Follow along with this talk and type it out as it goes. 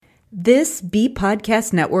This B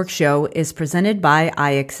Podcast Network show is presented by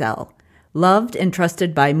IXL. Loved and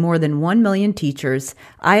trusted by more than 1 million teachers,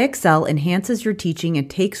 IXL enhances your teaching and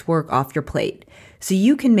takes work off your plate, so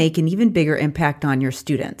you can make an even bigger impact on your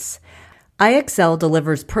students. IXL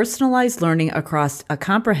delivers personalized learning across a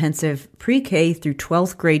comprehensive pre-K through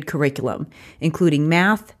 12th grade curriculum, including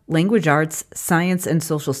math, language arts, science, and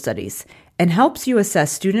social studies, and helps you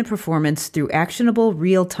assess student performance through actionable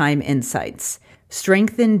real-time insights.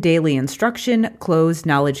 Strengthen daily instruction, close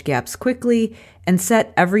knowledge gaps quickly, and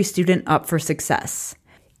set every student up for success.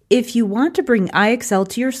 If you want to bring IXL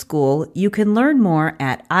to your school, you can learn more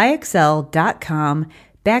at ixl.com/BE.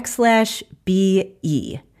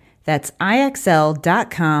 That's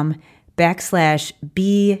ixl.com/BE.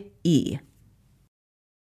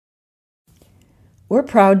 We're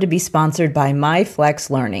proud to be sponsored by MyFlex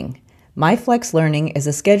Learning. MyFlex Learning is a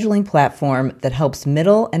scheduling platform that helps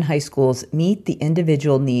middle and high schools meet the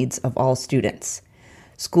individual needs of all students.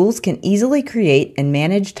 Schools can easily create and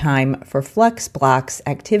manage time for flex blocks,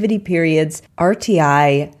 activity periods,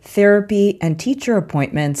 RTI, therapy, and teacher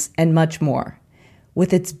appointments, and much more.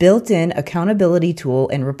 With its built-in accountability tool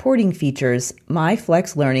and reporting features,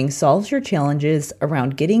 MyFlex Learning solves your challenges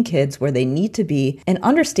around getting kids where they need to be and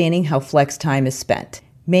understanding how flex time is spent.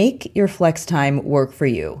 Make your flex time work for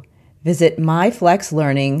you. Visit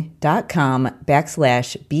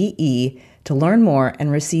myflexlearning.com/BE to learn more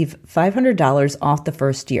and receive $500 off the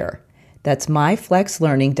first year. That's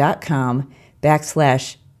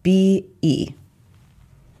myflexlearning.com/BE.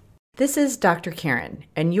 This is Dr. Karen,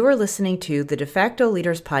 and you are listening to the De Facto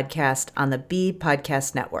Leaders Podcast on the B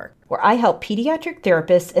Podcast Network, where I help pediatric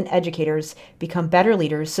therapists and educators become better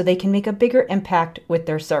leaders so they can make a bigger impact with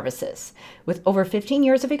their services. With over 15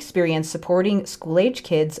 years of experience supporting school-age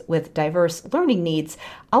kids with diverse learning needs,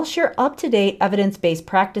 I'll share up-to-date evidence-based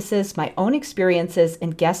practices, my own experiences,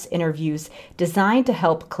 and guest interviews designed to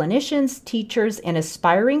help clinicians, teachers, and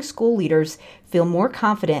aspiring school leaders feel more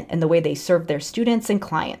confident in the way they serve their students and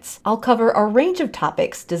clients. I'll cover a range of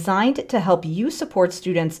topics designed to help you support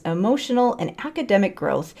students' emotional and academic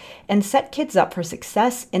growth and set kids up for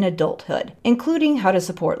success in adulthood, including how to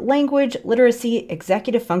support language, literacy,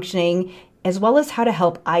 executive functioning, as well as how to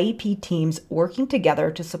help IEP teams working together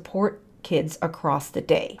to support kids across the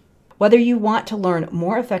day. Whether you want to learn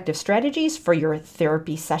more effective strategies for your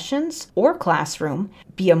therapy sessions or classroom,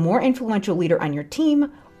 be a more influential leader on your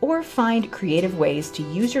team, or find creative ways to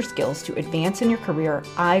use your skills to advance in your career,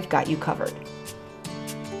 I've got you covered.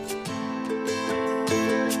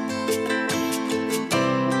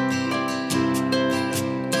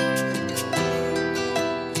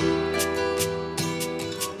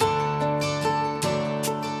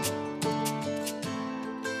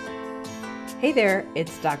 Hey there,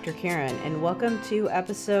 it's Dr. Karen, and welcome to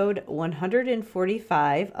episode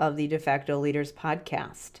 145 of the De Facto Leaders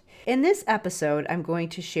Podcast. In this episode, I'm going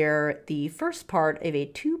to share the first part of a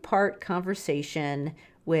two-part conversation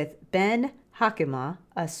with Ben Hockema,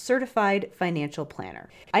 a certified financial planner.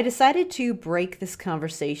 I decided to break this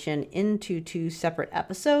conversation into two separate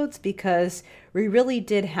episodes because we really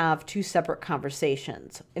did have two separate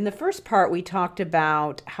conversations. In the first part, we talked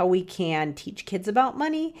about how we can teach kids about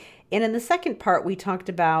money, and in the second part, we talked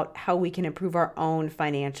about how we can improve our own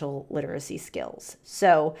financial literacy skills.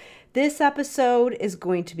 So this episode is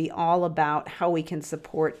going to be all about how we can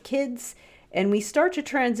support kids, and we start to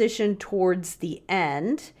transition towards the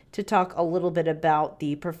end to talk a little bit about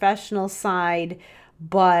the professional side,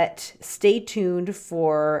 but stay tuned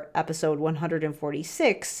for episode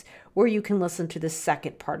 146, where you can listen to the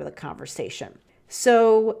second part of the conversation.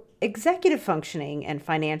 So executive functioning and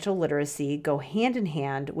financial literacy go hand in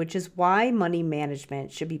hand, which is why money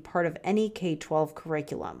management should be part of any K-12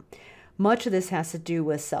 curriculum. Much of this has to do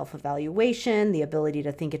with self-evaluation, the ability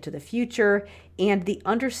to think into the future, and the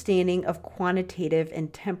understanding of quantitative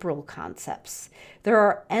and temporal concepts. There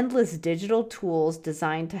are endless digital tools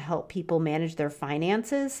designed to help people manage their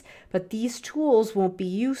finances, but these tools won't be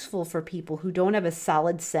useful for people who don't have a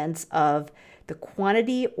solid sense of the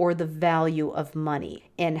quantity or the value of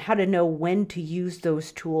money and how to know when to use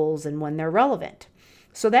those tools and when they're relevant.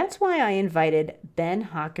 So that's why I invited Ben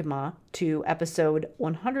Hockema to episode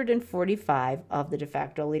 145 of the De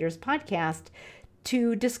Facto Leaders Podcast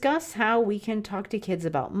to discuss how we can talk to kids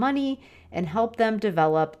about money and help them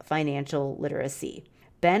develop financial literacy.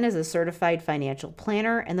 Ben is a certified financial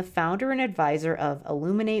planner and the founder and advisor of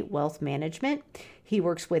Illuminate Wealth Management. He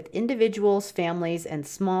works with individuals, families, and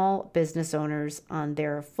small business owners on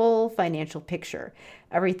their full financial picture,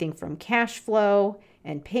 everything from cash flow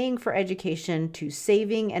and paying for education to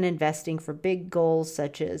saving and investing for big goals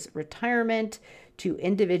such as retirement to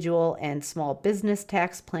individual and small business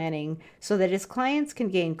tax planning so that his clients can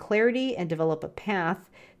gain clarity and develop a path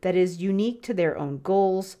that is unique to their own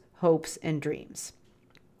goals, hopes, and dreams.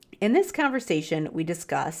 In this conversation, we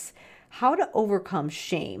discuss how to overcome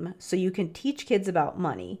shame so you can teach kids about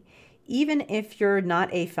money, even if you're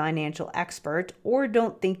not a financial expert or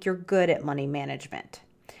don't think you're good at money management.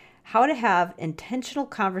 How to have intentional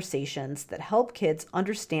conversations that help kids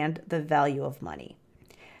understand the value of money.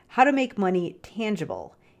 How to make money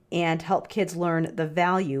tangible and help kids learn the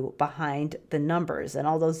value behind the numbers and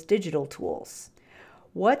all those digital tools.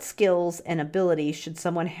 What skills and abilities should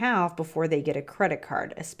someone have before they get a credit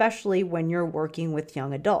card, especially when you're working with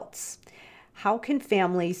young adults? How can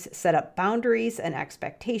families set up boundaries and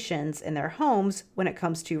expectations in their homes when it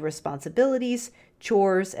comes to responsibilities,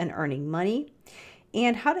 chores, and earning money?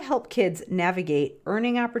 And how to help kids navigate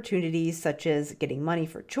earning opportunities such as getting money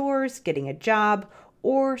for chores, getting a job,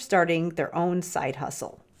 or starting their own side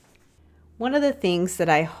hustle. One of the things that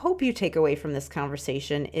I hope you take away from this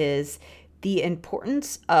conversation is the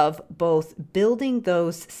importance of both building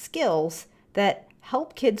those skills that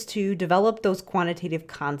help kids to develop those quantitative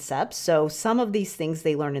concepts. So some of these things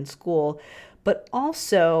they learn in school, but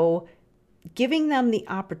also giving them the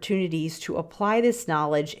opportunities to apply this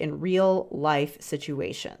knowledge in real life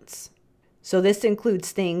situations. So this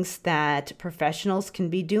includes things that professionals can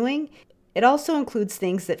be doing. It also includes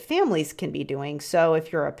things that families can be doing. So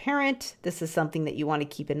if you're a parent, this is something that you want to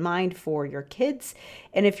keep in mind for your kids.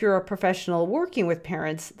 And if you're a professional working with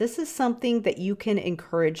parents, this is something that you can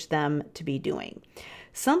encourage them to be doing.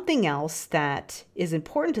 Something else that is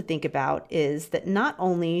important to think about is that not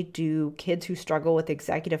only do kids who struggle with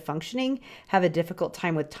executive functioning have a difficult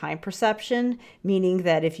time with time perception, meaning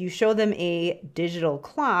that if you show them a digital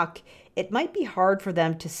clock, it might be hard for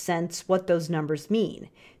them to sense what those numbers mean.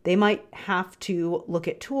 They might have to look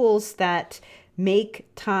at tools that make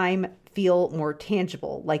time feel more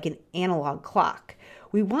tangible, like an analog clock.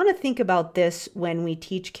 We want to think about this when we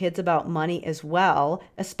teach kids about money as well,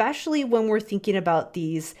 especially when we're thinking about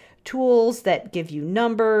these tools that give you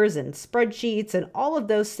numbers and spreadsheets and all of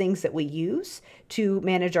those things that we use to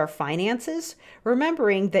manage our finances,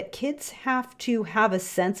 remembering that kids have to have a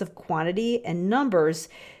sense of quantity and numbers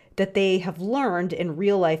that they have learned in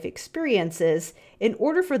real life experiences in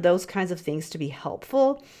order for those kinds of things to be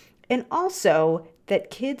helpful. And also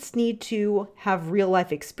that kids need to have real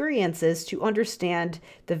life experiences to understand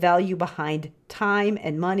the value behind time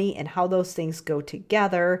and money and how those things go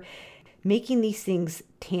together, making these things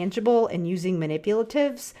tangible and using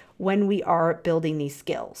manipulatives when we are building these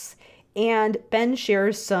skills. And Ben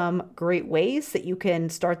shares some great ways that you can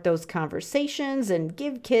start those conversations and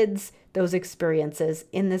give kids those experiences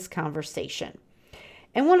in this conversation.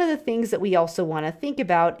 And one of the things that we also want to think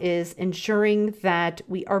about is ensuring that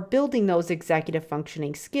we are building those executive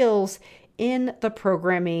functioning skills in the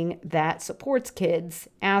programming that supports kids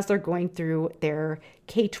as they're going through their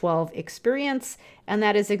K-12 experience. And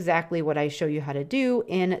that is exactly what I show you how to do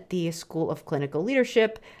in the School of Clinical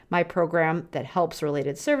Leadership, my program that helps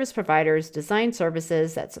related service providers design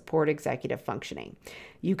services that support executive functioning.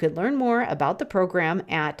 You could learn more about the program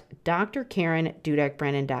at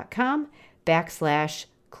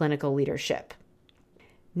drkarendudekbrennan.com/clinical leadership.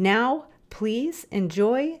 Now, please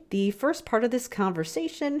enjoy the first part of this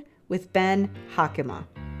conversation with Ben Hockema.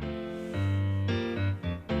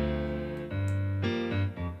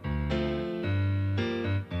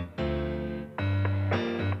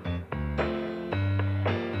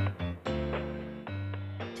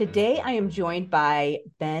 Today, I am joined by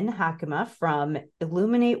Ben Hockema from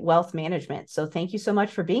Illuminate Wealth Management. So thank you so much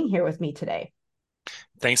for being here with me today.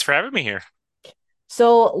 Thanks for having me here.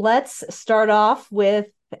 So let's start off with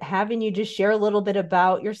having you just share a little bit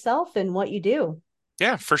about yourself and what you do.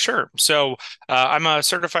 Yeah, for sure. So I'm a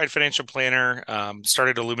certified financial planner,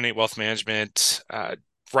 started Illuminate Wealth Management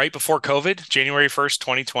right before COVID, January 1st,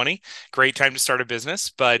 2020. Great time to start a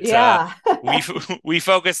business, but Yeah. we we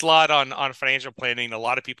focus a lot on financial planning. A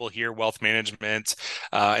lot of people hear wealth management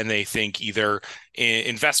and they think either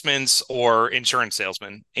investments or insurance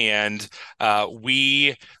salesman. And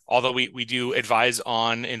although we do advise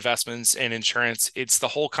on investments and insurance, it's the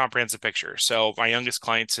whole comprehensive picture. So my youngest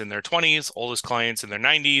clients in their 20s, oldest clients in their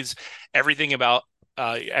 90s, everything about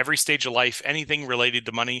every stage of life, anything related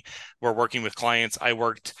to money, we're working with clients. I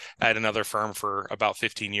worked at another firm for about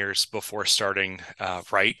 15 years before starting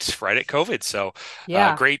right at COVID. So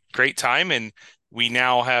Yeah. great time. And we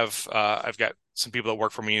now have, I've got some people that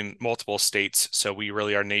work for me in multiple states. So we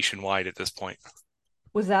really are nationwide at this point.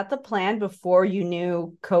 Was that the plan before you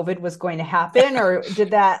knew COVID was going to happen? Or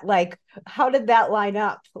how did that line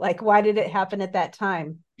up? Like, why did it happen at that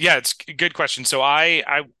time? Yeah, it's a good question. So I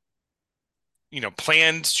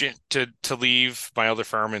planned to leave my other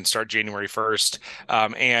firm and start January 1st.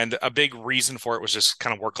 And a big reason for it was just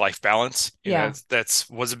kind of work-life balance. Yeah. That's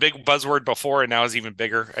was a big buzzword before, and now is even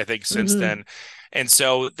bigger, I think, since Mm-hmm. then. And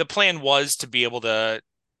so the plan was to be able to,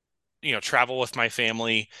 travel with my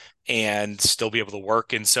family and still be able to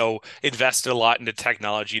work. And so invested a lot into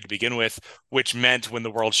technology to begin with, which meant when the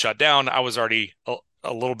world shut down, I was already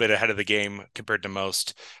a little bit ahead of the game compared to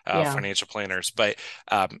most Yeah. financial planners. But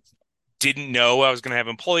didn't know I was going to have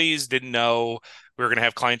employees, didn't know we were going to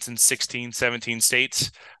have clients in 16, 17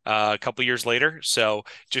 states a couple years later. So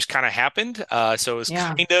just kind of happened. So it was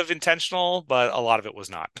Yeah. kind of intentional, but a lot of it was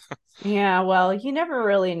not. Yeah. Well, you never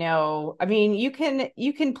really know. I mean, you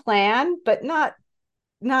can plan, but not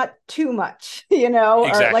too much, or like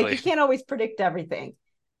Exactly. you can't always predict everything.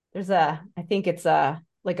 I think it's a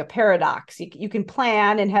like a paradox. You can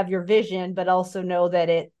plan and have your vision, but also know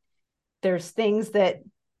that there's things that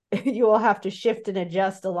you will have to shift and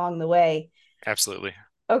adjust along the way. Absolutely.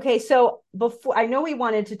 Okay, so before I know we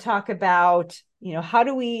wanted to talk about, how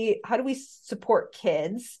do we support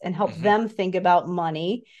kids and help Hmm. them think about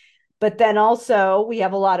money, but then also we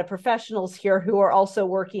have a lot of professionals here who are also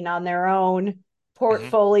working on their own Hmm.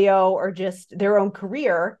 portfolio or just their own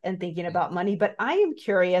career and thinking about money. But I am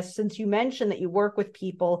curious, since you mentioned that you work with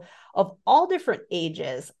people of all different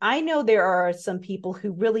ages, I know there are some people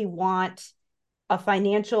who really want a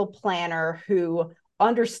financial planner who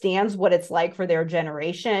understands what it's like for their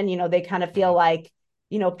generation. They kind of feel Hmm. like,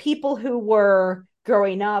 people who were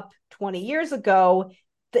growing up 20 years ago,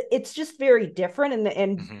 it's just very different.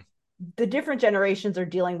 And Hmm. the different generations are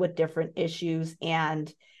dealing with different issues.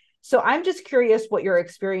 And so I'm just curious what your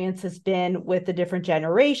experience has been with the different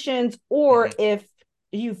generations, or Hmm. if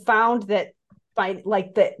you found that by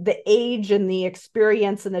like the age and the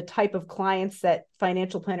experience and the type of clients that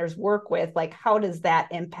financial planners work with, like how does that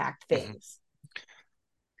impact Hmm. things?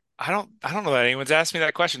 I don't know that anyone's asked me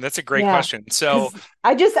that question. That's a great Yeah. question. So,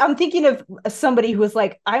 Because I'm thinking of somebody who is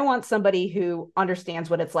like, I want somebody who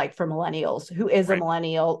understands what it's like for millennials, who is a right,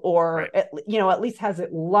 millennial, right. or at least has a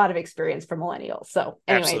lot of experience for millennials. So,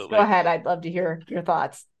 anyways, go Absolutely. ahead. I'd love to hear your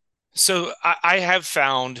thoughts. So I have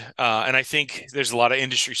found, and I think there's a lot of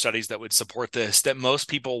industry studies that would support this, that most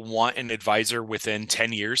people want an advisor within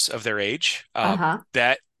 10 years of their age. Uh-huh.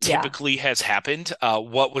 That Yeah. typically has happened.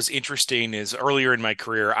 What was interesting is earlier in my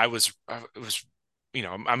career, I'm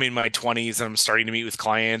in my 20s and I'm starting to meet with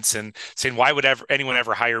clients and saying, why would anyone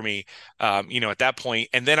ever hire me? At that point.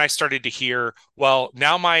 And then I started to hear, well,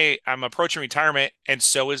 now I'm approaching retirement and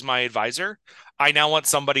so is my advisor. I now want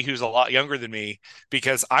somebody who's a lot younger than me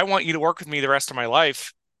because I want you to work with me the rest of my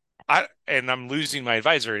life. And I'm losing my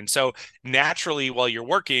advisor. And so naturally, while you're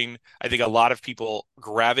working, I think a lot of people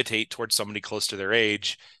gravitate towards somebody close to their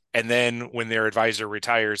age. And then when their advisor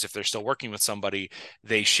retires, if they're still working with somebody,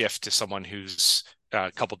 they shift to someone who's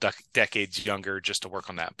a couple decades younger just to work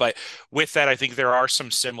on that. But with that, I think there are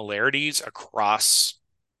some similarities across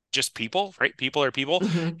just people, right? People are people.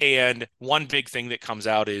 Hmm. And one big thing that comes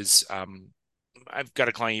out is I've got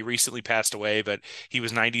a client, he recently passed away, but he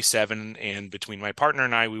was 97. And between my partner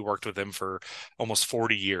and I, we worked with him for almost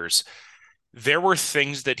 40 years. There were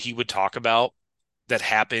things that he would talk about that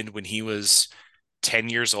happened when he was 10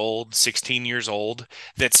 years old, 16 years old,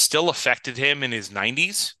 that still affected him in his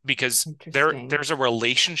 90s because Interesting. there's a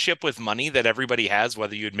relationship with money that everybody has,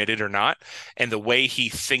 whether you admit it or not. And the way he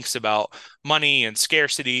thinks about money and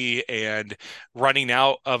scarcity and running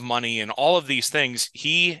out of money and all of these things,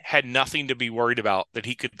 he had nothing to be worried about, that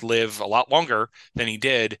he could live a lot longer than he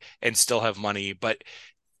did and still have money. But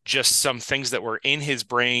just some things that were in his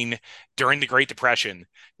brain during the Great Depression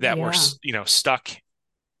that were, Yeah. stuck,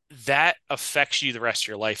 that affects you the rest of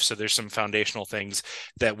your life. So there's some foundational things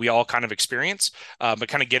that we all kind of experience. But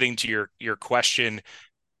kind of getting to your question,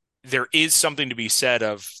 there is something to be said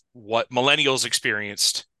of what millennials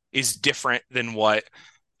experienced is different than what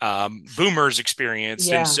boomers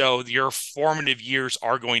experienced. And Yeah. so your formative years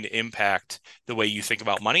are going to impact the way you think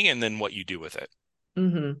about money and then what you do with it.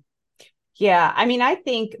 Hmm. Yeah, I mean, I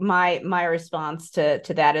think my response to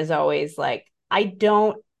that is always like,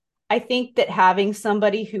 I think that having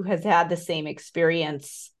somebody who has had the same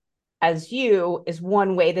experience as you is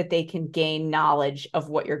one way that they can gain knowledge of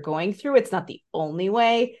what you're going through. It's not the only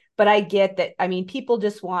way, but I get that. I mean, people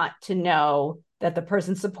just want to know that the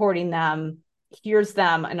person supporting them hears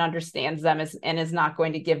them and understands them, and is not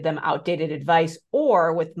going to give them outdated advice.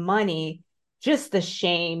 Or with money, just the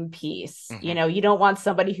shame piece. Hmm. You don't want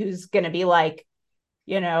somebody who's going to be like,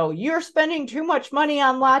 you're spending too much money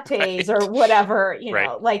on lattes Right. or whatever,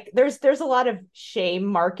 Right. like there's a lot of shame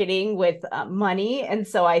marketing with money. And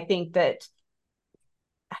so I think that,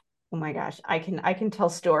 oh my gosh, I can tell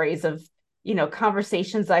stories of,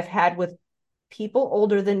 conversations I've had with people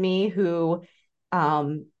older than me who,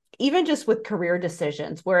 um, even just with career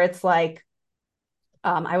decisions, where it's like,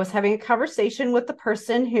 I was having a conversation with the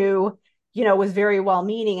person who, was very well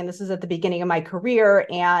meaning. And this is at the beginning of my career.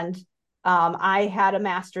 And I had a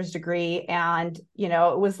master's degree. And,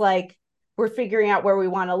 it was like, we're figuring out where we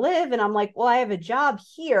want to live. And I'm like, well, I have a job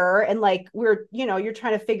here. And like, you're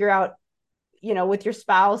trying to figure out, with your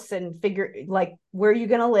spouse and figure like where are you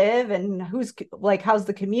going to live and who's like, how's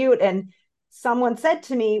the commute. And someone said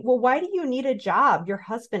to me, well, why do you need a job? Your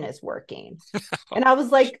husband is working. And I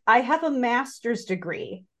was like, I have a master's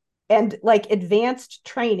degree and like advanced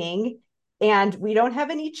training, and we don't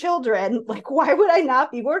have any children. Like, why would I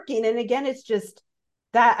not be working? And again, it's just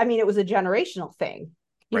that, I mean, it was a generational thing.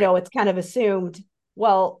 Right. It's kind of assumed,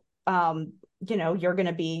 well, you're going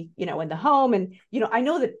to be, in the home. And, I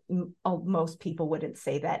know that most people wouldn't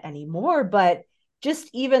say that anymore, but just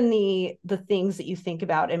even the things that you think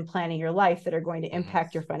about in planning your life that are going to Mhm.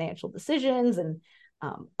 impact your financial decisions and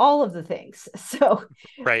all of the things. So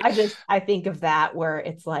Right. I think of that where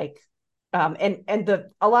it's like, and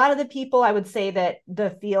a lot of the people, I would say that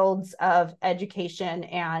the fields of education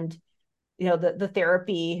and, the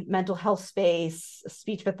therapy, mental health space,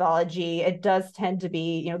 speech pathology, it does tend to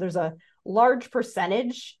be, there's a large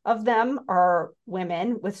percentage of them are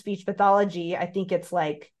women with speech pathology. I think it's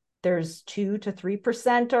like there's 2 to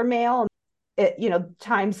 3% are male.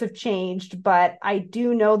 Times have changed, but I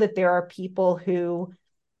do know that there are people who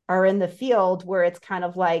are in the field where it's kind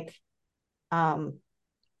of like, um,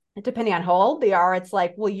 depending on how old they are, it's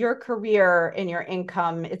like, well, your career and your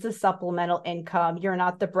income, it's a supplemental income. You're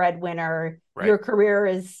not the breadwinner. Right. Your career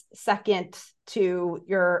is second to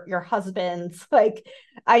your husband's. Like,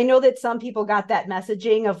 I know that some people got that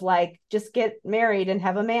messaging of like, just get married and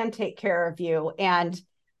have a man take care of you. And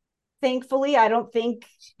thankfully, I don't think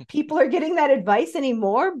people are getting that advice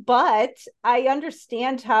anymore, but I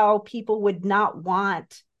understand how people would not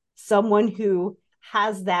want someone who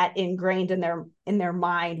has that ingrained in their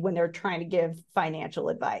mind when they're trying to give financial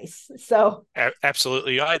advice. So,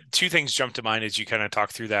 Absolutely. Two things jump to mind as you kind of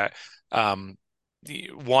talk through that. Um,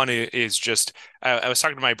 One is just I was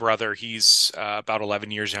talking to my brother. He's about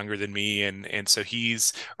 11 years younger than me, and so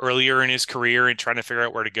he's earlier in his career and trying to figure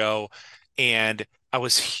out where to go. And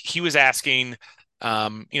he was asking,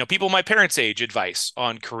 people my parents' age advice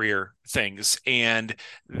on career things. And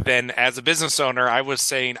then as a business owner, I was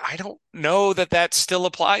saying, I don't know that that still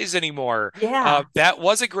applies anymore. yeah. That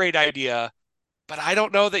was a great idea, but I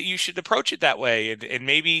don't know that you should approach it that way. And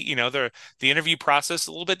maybe, the interview process is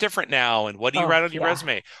a little bit different now. And what do you Oh, write on your yeah.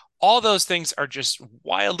 resume? All those things are just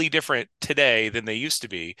wildly different today than they used to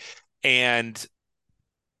be. And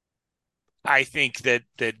I think that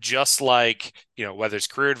just like, whether it's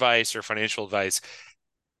career advice or financial advice,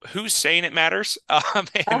 who's saying it matters. And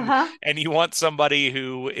Uh-huh. you want somebody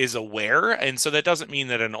who is aware. And so that doesn't mean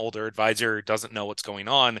that an older advisor doesn't know what's going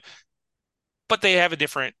on, but they have a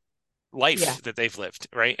different Yeah. life that they've lived,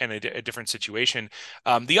 right? And a different situation.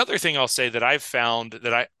 The other thing I'll say that I've found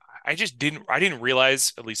that I didn't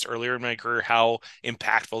realize, at least earlier in my career, how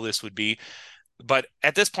impactful this would be. But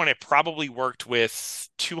at this point, I probably worked with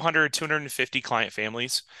 200, 250 client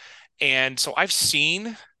families. And so I've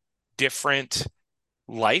seen different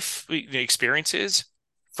life experiences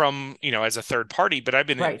from, as a third party, but I've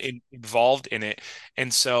been Right. involved in it.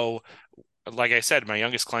 And so, like I said, my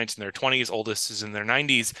youngest clients in their 20s, oldest is in their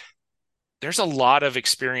 90s. There's a lot of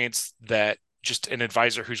experience that just an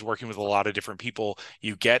advisor who's working with a lot of different people,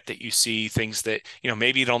 you get that you see things that,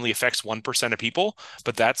 maybe it only affects 1% of people,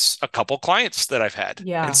 but that's a couple clients that I've had. And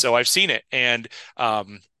Yeah. so I've seen it. And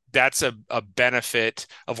that's a benefit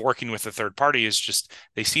of working with a third party is just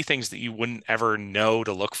they see things that you wouldn't ever know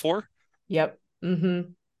to look for. Yep.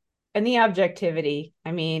 And the objectivity,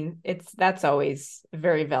 I mean, that's always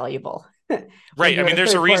very valuable when Right. I you're mean, a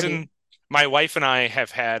there's a third party. reason my wife and I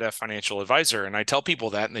have had a financial advisor, and I tell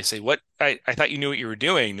people that, and they say, "What? I thought you knew what you were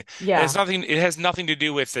doing." And Yeah. it has nothing to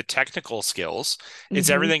do with the technical skills. It's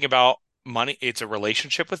Hmm. everything about money. It's a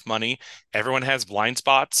relationship with money. Everyone has blind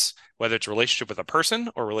spots, whether it's a relationship with a person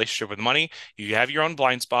or a relationship with money. You have your own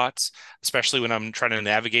blind spots, especially when I'm trying to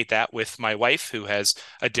navigate that with my wife, who has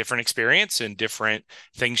a different experience and different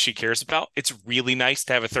things she cares about. It's really nice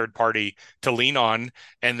to have a third party to lean on,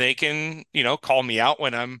 and they can, call me out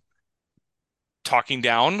when I'm talking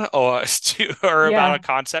down or about a Yeah.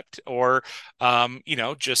 concept, or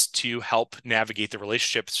just to help navigate the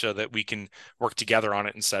relationship so that we can work together on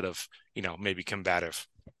it instead of maybe combative.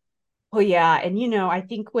 Well, yeah. And, I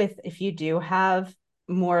think if you do have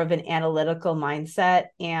more of an analytical mindset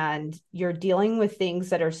and you're dealing with things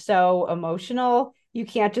that are so emotional, you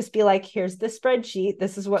can't just be like, here's the spreadsheet.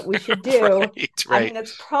 This is what we should do. Right, I right. mean,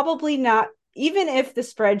 it's probably not, even if the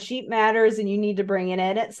spreadsheet matters and you need to bring it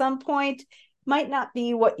in at some point, might not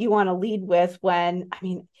be what you want to lead with when, I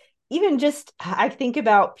mean, even just, I think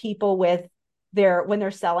about people when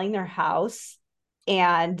they're selling their house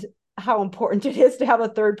and how important it is to have a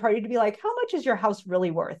third party to be like, how much is your house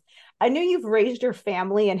really worth? I know you've raised your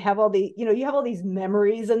family and have all you have all these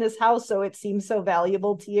memories in this house, so it seems so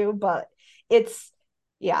valuable to you, but it's,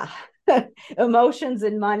 yeah, emotions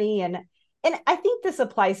and money. And I think this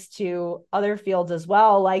applies to other fields as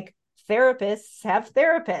well. Like therapists have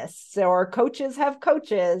therapists or coaches have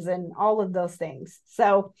coaches and all of those things.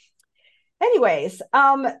 So anyways,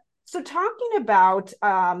 so talking about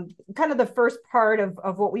kind of the first part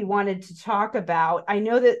of what we wanted to talk about, I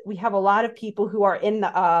know that we have a lot of people who are in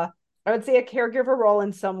I would say a caregiver role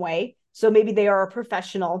in some way. So maybe they are a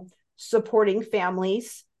professional supporting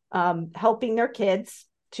families, helping their kids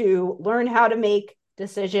to learn how to make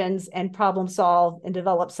decisions and problem solve and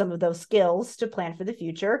develop some of those skills to plan for the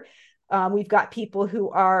future. We've got people who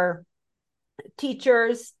are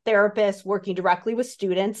teachers, therapists working directly with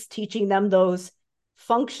students, teaching them those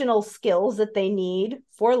functional skills that they need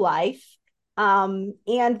for life. And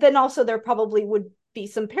then also, there probably would be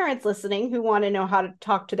some parents listening who want to know how to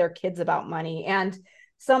talk to their kids about money. And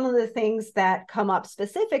some of the things that come up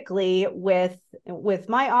specifically with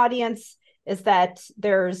my audience is that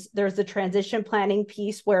there's a transition planning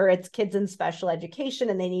piece where it's kids in special education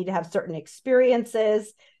and they need to have certain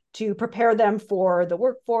experiences to prepare them for the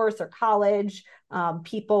workforce or college.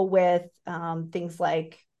 People with things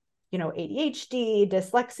like, ADHD,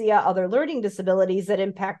 dyslexia, other learning disabilities that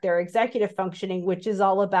impact their executive functioning, which is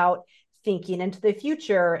all about thinking into the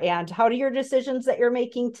future and how do your decisions that you're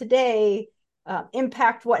making today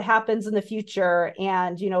impact what happens in the future,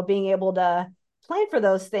 and being able to plan for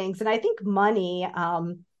those things. And I think money,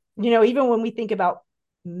 even when we think about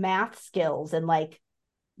math skills and like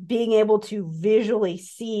being able to visually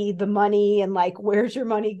see the money and like where's your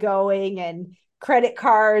money going, and credit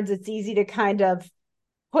cards, it's easy to kind of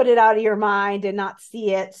put it out of your mind and not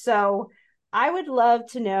see it. So I would love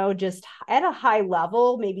to know, just at a high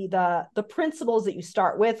level, maybe the principles that you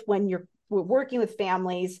start with when you're working with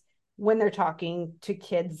families when they're talking to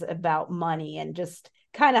kids about money, and just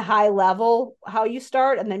kind of high level how you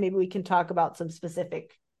start, and then maybe we can talk about some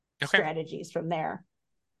specific Okay. strategies from there.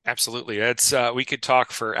 Absolutely. It's we could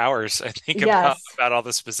talk for hours, I think, about Yes. about all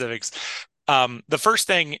the specifics. The first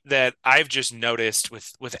thing that I've just noticed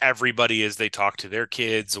with everybody as they talk to their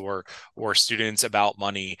kids or students about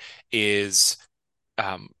money is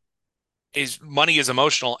um, money is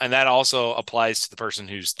emotional, and that also applies to the person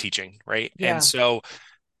who's teaching, right? And Yeah. so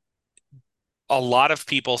a lot of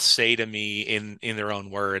people say to me in their own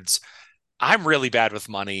words, "I'm really bad with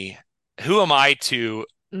money. Who am I to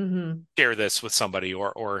Mm-hmm. share this with somebody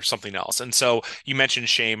or something else?" And so you mentioned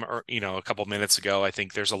shame, or a couple minutes ago. I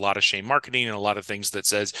think there's a lot of shame marketing and a lot of things that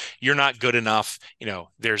says you're not good enough.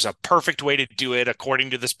 There's a perfect way to do it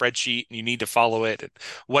according to the spreadsheet and you need to follow it, and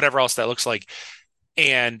whatever else that looks like.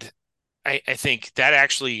 And I think that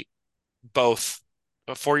actually, both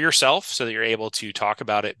for yourself so that you're able to talk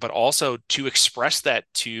about it, but also to express that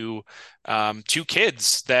to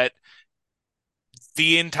kids, that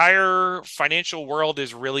the entire financial world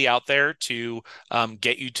is really out there to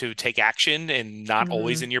get you to take action and not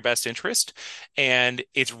always Mm-hmm. in your best interest. And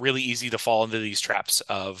it's really easy to fall into these traps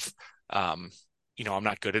of, um, I'm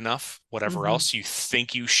not good enough, whatever Mm-hmm. else. You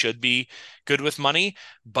think you should be good with money,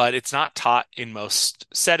 but it's not taught in most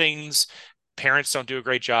settings. Parents don't do a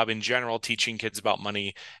great job in general teaching kids about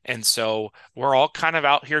money. And so we're all kind of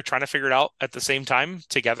out here trying to figure it out at the same time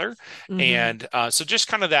together. Mm-hmm. And so just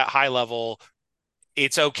kind of that high level,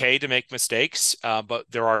 it's okay to make mistakes, but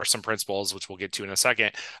there are some principles, which we'll get to in a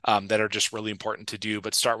second, that are just really important to do.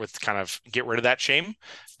 But start with kind of get rid of that shame,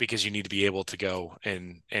 because you need to be able to go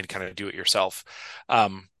and kind of do it yourself.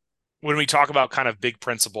 When we talk about kind of big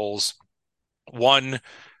principles, one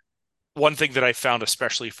one thing that I found,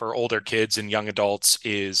 especially for older kids and young adults,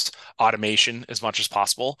 is automation as much as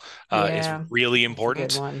possible is Yeah, really that's a good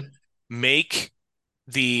important. one. Make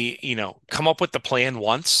come up with the plan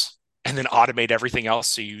once and then automate everything else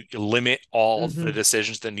so you limit all the Mm-hmm.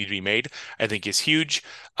 decisions that need to be made, I think is huge.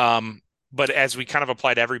 Um, but as we kind of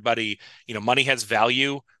apply to everybody, money has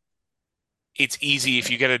value. it's easy if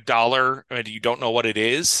you get a dollar and you don't know what it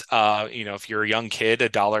is. If you're a young kid, a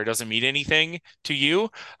dollar doesn't mean anything to you.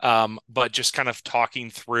 But just kind of talking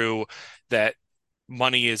through that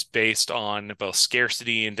money is based on both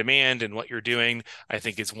scarcity and demand and what you're doing, I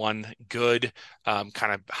think is one good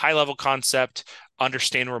kind of high level concept.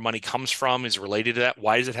 Understand where money comes from is related to that.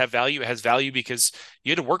 Why does it have value? It has value because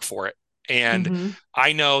you had to work for it. And Mm-hmm.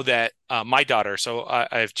 I know that my daughter, so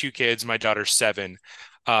I have two kids, my daughter's 7.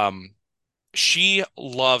 Um, she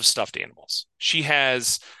loves stuffed animals. She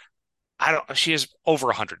has over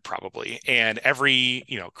 100 probably. And every,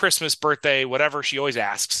 Christmas, birthday, whatever, she always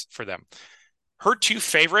asks for them. Her two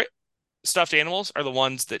favorite stuffed animals are the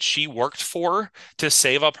ones that she worked for to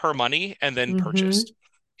save up her money and then Mm-hmm. purchased.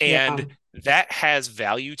 Yeah. And that has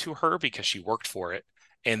value to her because she worked for it.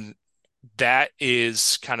 And that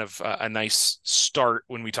is kind of a nice start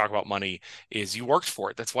when we talk about money is you worked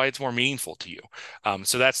for it. That's why it's more meaningful to you.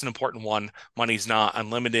 So that's an important one. Money's not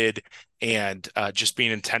unlimited, and just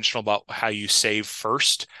being intentional about how you save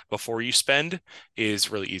first before you spend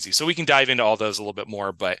is really easy. So we can dive into all those a little bit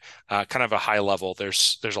more, but kind of a high level,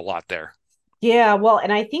 there's a lot there. Yeah, well,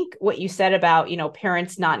 and I think what you said about,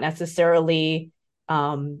 parents not necessarily,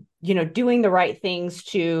 doing the right things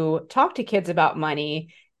to talk to kids about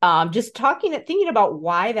money, just thinking about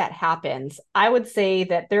why that happens. I would say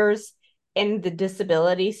that there's in the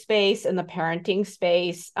disability space and the parenting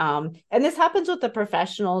space, and this happens with the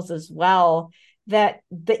professionals as well, that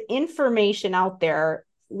the information out there,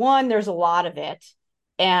 one, there's a lot of it,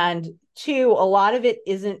 and two, a lot of it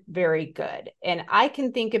isn't very good. And I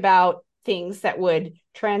can think about things that would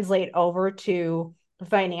translate over to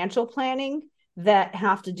financial planning that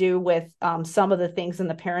have to do with some of the things in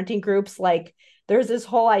the parenting groups. Like there's this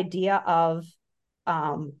whole idea of,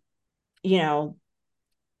 um, you know,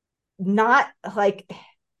 not like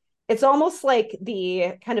it's almost like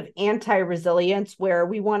the kind of anti resilience where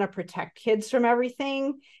we want to protect kids from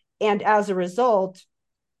everything. And as a result,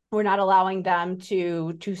 we're not allowing them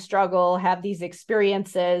to struggle, have these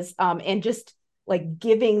experiences, and just like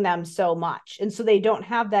giving them so much, and so they don't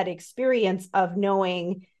have that experience of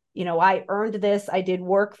knowing, I earned this, I did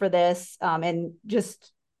work for this, and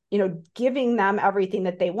just giving them everything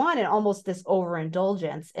that they want, and almost this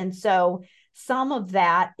overindulgence. And so some of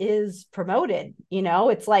that is promoted,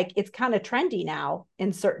 it's like it's kind of trendy now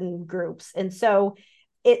in certain groups. And so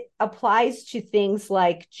it applies to things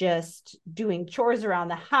like just doing chores around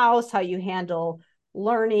the house, how you handle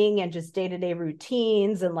learning and just day-to-day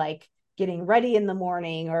routines, and like getting ready in the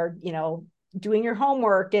morning, or doing your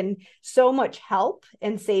homework, and so much help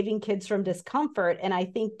and saving kids from discomfort. And I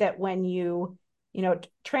think that when you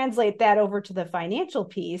translate that over to the financial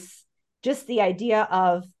piece, just the idea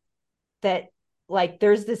of that, like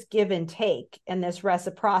there's this give and take and this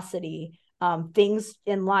reciprocity. Things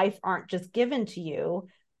in life aren't just given to you.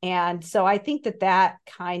 And so I think that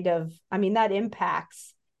kind of, I mean, that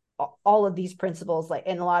impacts all of these principles, like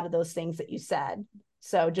in a lot of those things that you said.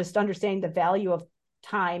 So just understanding the value of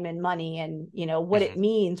time and money, and what it Mhm.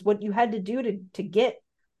 means, what you had to do to get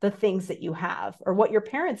the things that you have, or what your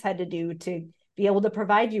parents had to do to be able to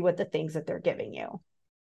provide you with the things that they're giving you.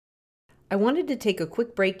 I wanted to take a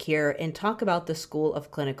quick break here and talk about the School of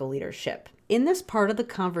Clinical Leadership. In this part of the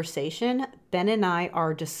conversation, Ben and I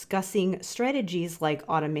are discussing strategies like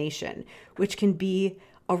automation, which can be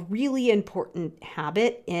a really important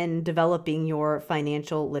habit in developing your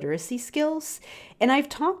financial literacy skills. And I've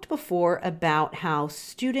talked before about how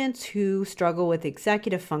students who struggle with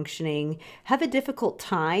executive functioning have a difficult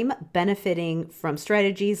time benefiting from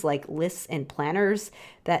strategies like lists and planners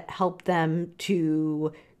that help them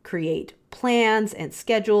to create plans and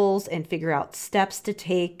schedules and figure out steps to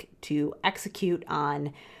take to execute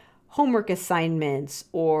on homework assignments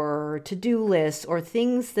or to-do lists or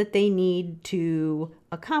things that they need to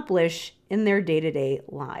accomplish in their day-to-day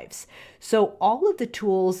lives. So all of the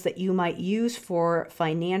tools that you might use for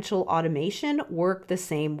financial automation work the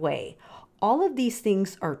same way. All of these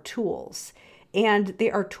things are tools, and they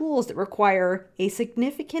are tools that require a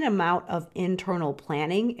significant amount of internal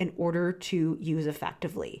planning in order to use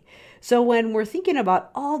effectively. So when we're thinking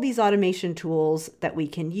about all these automation tools that we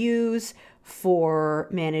can use for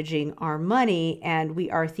managing our money, and we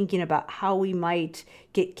are thinking about how we might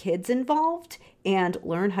get kids involved and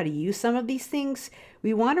learn how to use some of these things,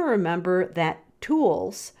 we want to remember that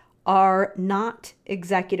tools are not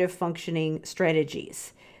executive functioning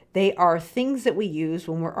strategies. They are things that we use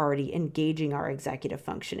when we're already engaging our executive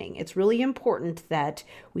functioning. It's really important that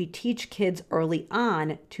we teach kids early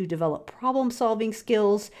on to develop problem solving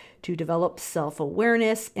skills, to develop self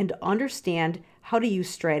awareness, and to understand how to use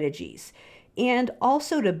strategies, and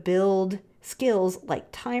also to build skills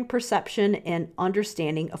like time perception and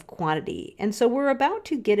understanding of quantity. And so we're about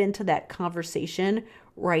to get into that conversation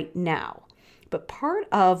right now. But part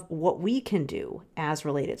of what we can do as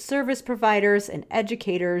related service providers and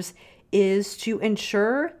educators is to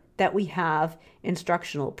ensure that we have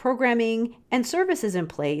instructional programming and services in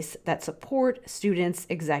place that support students'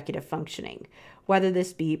 executive functioning, whether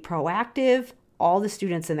this be proactive, all the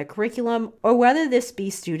students in the curriculum, or whether this be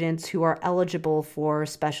students who are eligible for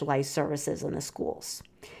specialized services in the schools.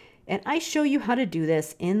 And I show you how to do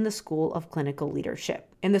this in the School of Clinical Leadership.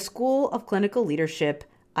 In the School of Clinical Leadership,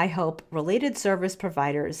 I help related service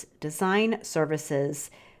providers design services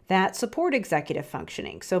that support executive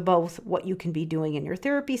functioning. So, both what you can be doing in your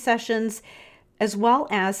therapy sessions, as well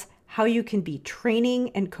as how you can be training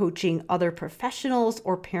and coaching other professionals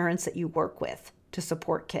or parents that you work with to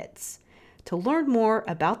support kids. To learn more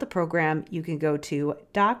about the program, you can go to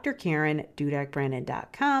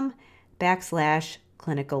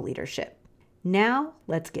drkarendudekbrandon.com/clinical leadership. Now,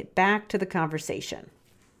 let's get back to the conversation.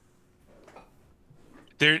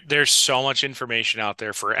 There's so much information out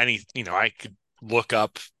there for I could look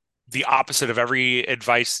up the opposite of every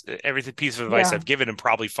piece of advice Yeah. I've given and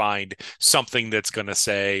probably find something that's going to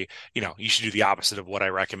say, you should do the opposite of what I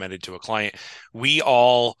recommended to a client. We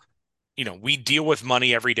all, we deal with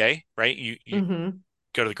money every day, right? You Mm-hmm.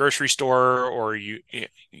 go to the grocery store or you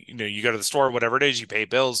go to the store, whatever it is, you pay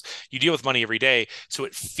bills, you deal with money every day. So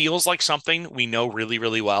it feels like something we know really,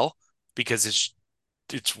 really well because it's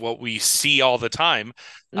what we see all the time.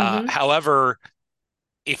 Mm-hmm. However,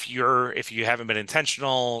 if you haven't been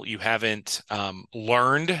intentional, you haven't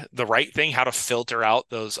learned the right thing, how to filter out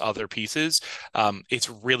those other pieces, it's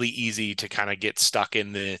really easy to kind of get stuck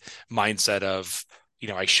in the mindset of,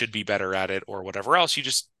 I should be better at it or whatever else.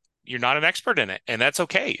 You're not an expert in it, and that's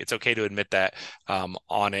okay. It's okay to admit that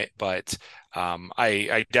on it, but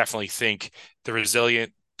I definitely think the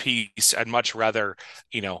resilient piece, I'd much rather,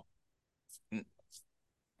 you know,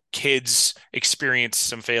 kids experience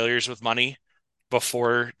some failures with money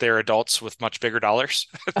before they're adults with much bigger dollars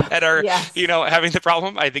that are, Yes. having the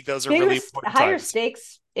problem. I think those are really important Higher times.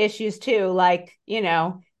 stakes issues too, like,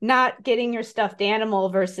 not getting your stuffed animal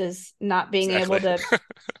versus not being able Exactly.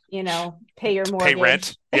 to, pay your Pay rent.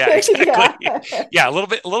 mortgage. Yeah, exactly. Yeah. Yeah, a little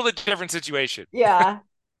bit different situation. Yeah.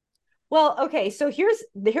 Well, okay, so here's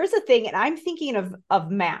the thing, and I'm thinking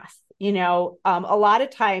of math. A lot of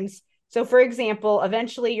times. So, for example,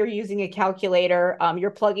 eventually you're using a calculator,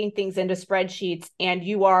 you're plugging things into spreadsheets, and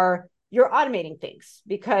you're automating things Mhm.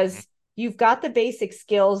 because you've got the basic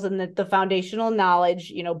skills and the foundational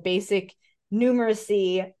knowledge, basic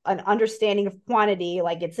numeracy, an understanding of quantity,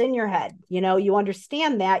 like it's in your head. You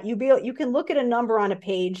understand that you can look at a number on a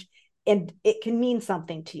page, and it can mean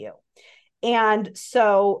something to you. And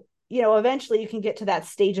so, eventually you can get to that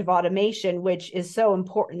stage of automation, which is so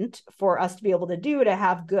important for us to be able to do to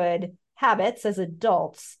have good habits as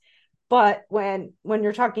adults. But when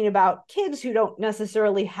you're talking about kids who don't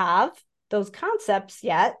necessarily have those concepts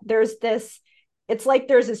yet, it's like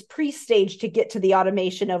there's this pre-stage to get to the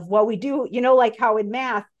automation of, well, we do, like how in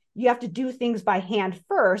math, you have to do things by hand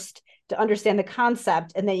first to understand the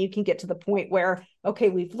concept. And then you can get to the point where, okay,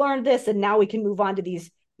 we've learned this, and now we can move on to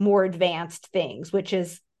these more advanced things, which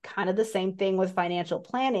is kind of the same thing with financial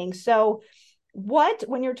planning. So,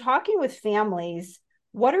 when you're talking with families,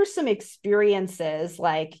 what are some experiences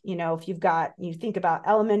like, if you think about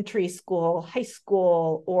elementary school, high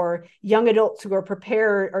school, or young adults who are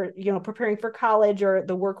preparing for college or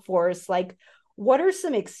the workforce, like, what are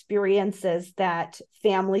some experiences that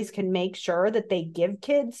families can make sure that they give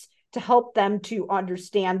kids to help them to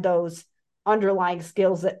understand those underlying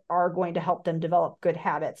skills that are going to help them develop good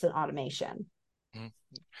habits and automation? Mhm.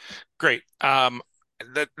 Great. The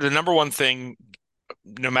number one thing,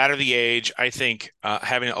 no matter the age, I think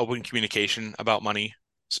having an open communication about money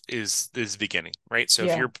is the beginning, right? So if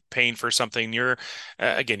Yeah. you're paying for something,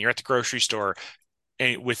 again, you're at the grocery store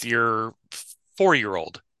and with your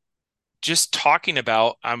 4-year-old, just talking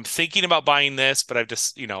about, I'm thinking about buying this, but I'm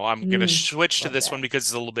going to switch to Love this one that. because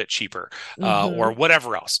it's a little bit cheaper, or Mm-hmm.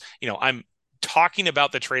 whatever else. I'm talking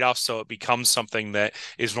about the trade-offs so it becomes something that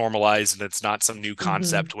is normalized and it's not some new Mm-hmm.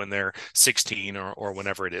 concept when they're 16 or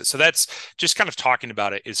whenever it is. So that's just kind of talking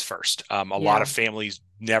about it is first. A lot of Yeah. families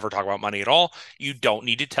never talk about money at all. You don't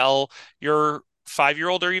need to tell your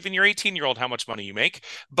 5-year-old or even your 18-year-old how much money you make,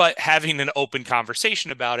 but having an open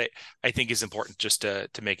conversation about it, I think, is important just to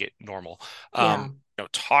make it normal. Yeah.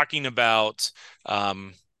 Talking about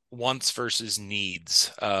wants versus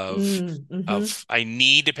needs Mm-hmm. of I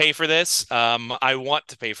need to pay for this. I want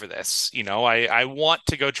to pay for this. I want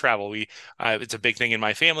to go travel. It's a big thing in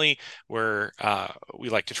my family where we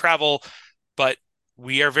like to travel. but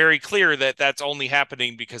we are very clear that that's only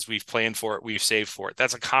happening because we've planned for it, we've saved for it.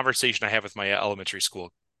 That's a conversation I have with my elementary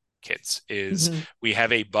school kids is Mm-hmm. we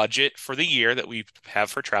have a budget for the year that we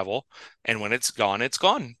have for travel, and when it's gone, it's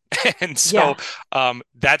gone. And so Yeah.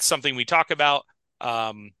 that's something we talk about.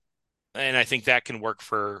 Um, and I think that can work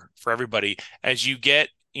for everybody. As you get,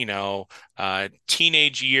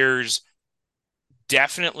 teenage years,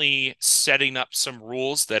 definitely setting up some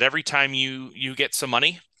rules that every time you get some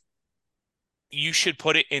money, you should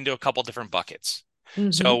put it into a couple different buckets.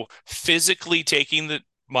 Mm-hmm. So physically taking the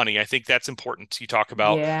money, I think that's important. You talk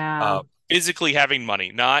about Yeah. physically having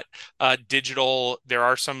money, not digital. There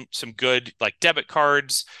are some good like debit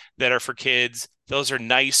cards that are for kids. Those are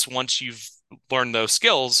nice once you've learned those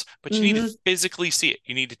skills, but you need to Mm-hmm. physically see it.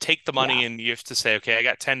 You need to take the Yeah. money and you have to say, okay, I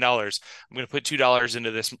got $10. I'm going to put $2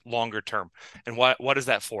 into this longer term. And what is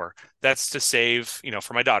that for? That's to save,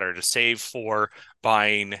 for my daughter, to save for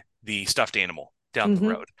buying the stuffed animal down the Mm-hmm.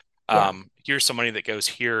 road. Yeah. Here's some money that goes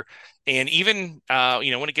here. And even,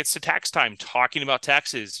 when it gets to tax time, talking about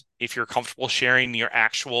taxes, if you're comfortable sharing your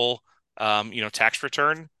actual, tax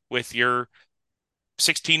return with your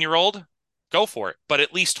 16-year-old, go for it. But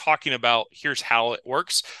at least talking about here's how it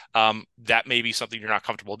works. That may be something you're not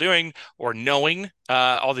comfortable doing or knowing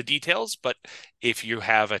all the details. But if you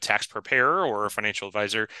have a tax preparer or a financial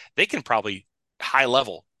advisor, they can probably high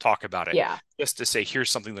level talk about it Yeah. just to say here's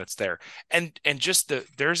something that's there. And just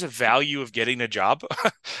there's a value of getting a job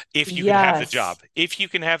if you can have the job. Yes. If you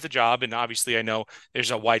can have the job, and obviously I know there's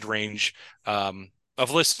a wide range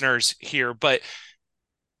of listeners here, but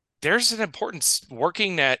there's an importance.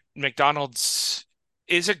 Working at McDonald's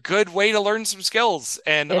is a good way to learn some skills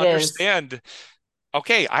and It is. understand,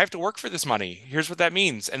 okay, I have to work for this money. Here's what that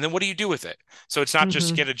means. And then what do you do with it? So it's not just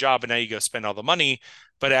Mm-hmm. get a job and now you go spend all the money,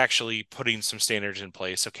 but actually putting some standards in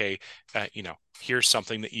place. Okay, here's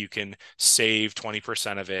something that you can save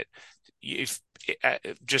 20% of it. If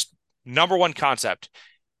just number one concept,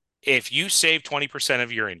 if you save 20%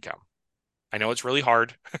 of your income, I know it's really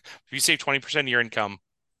hard. If you save 20% of your income,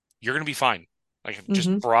 you're going to be fine. Like I'm just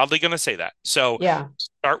Mm-hmm. broadly going to say that. So Yeah.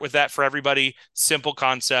 start with that for everybody. Simple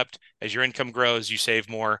concept. As your income grows, you save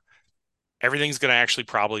more. Everything's going to actually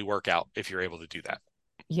probably work out if you're able to do that.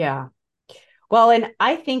 Yeah. Well, and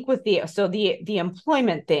I think with the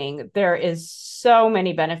employment thing, there is so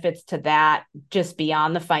many benefits to that, just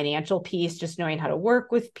beyond the financial piece, just knowing how to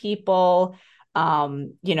work with people,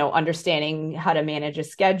 understanding how to manage a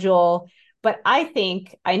schedule. But I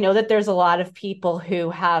know that there's a lot of people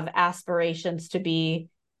who have aspirations to be,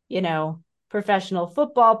 professional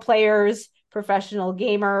football players, professional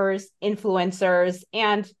gamers, influencers.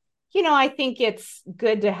 And, I think it's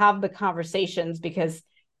good to have the conversations because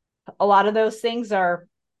a lot of those things are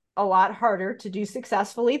a lot harder to do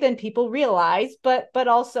successfully than people realize, but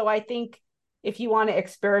also I think if you want to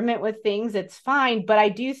experiment with things it's fine, but I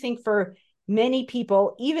do think for many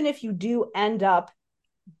people, even if you do end up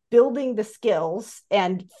building the skills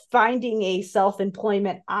and finding a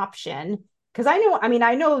self-employment option, because I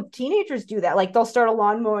know teenagers do that, like they'll start a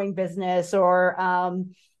lawn mowing business or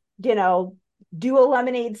you know do a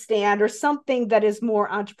lemonade stand or something that is more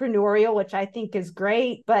entrepreneurial, which I think is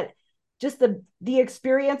great. But just the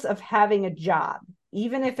experience of having a job,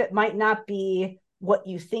 even if it might not be what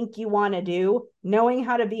you think you want to do, knowing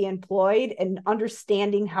how to be employed and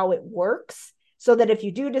understanding how it works, so that if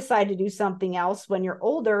you do decide to do something else when you're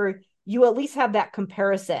older, you at least have that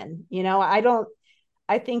comparison.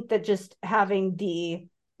 I think that just having the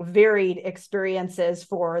varied experiences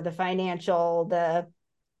for the financial, the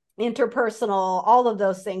interpersonal, all of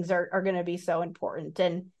those things are going to be so important.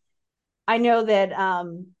 And I know that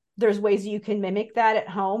there's ways you can mimic that at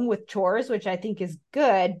home with chores, which I think is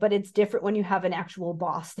good, but it's different when you have an actual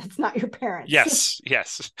boss that's not your parents. Yes,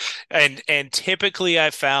 yes. And typically I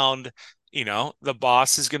found, the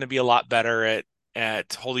boss is going to be a lot better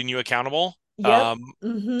at holding you accountable Yep. um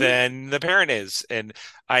Mm-hmm. than the parent is. And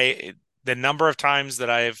I the number of times that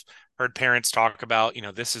I've heard parents talk about,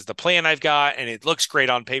 this is the plan I've got and it looks great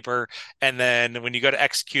on paper, and then when you go to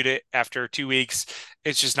execute it after 2 weeks,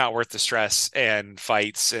 it's just not worth the stress and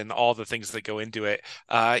fights and all the things that go into it.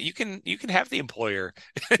 You can have the employer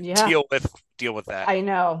Yeah, deal with that. I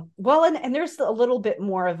know. Well, and there's a little bit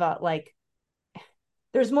more of a like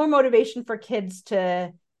there's more motivation for kids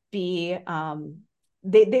to be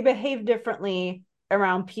they behave differently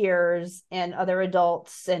around peers and other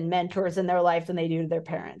adults and mentors in their life than they do to their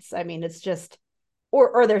parents. I mean, it's just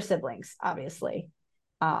or their siblings, obviously.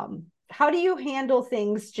 How do you handle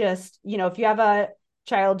things, just, if you have a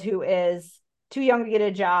child who is too young to get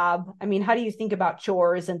a job? I mean, how do you think about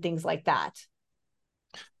chores and things like that?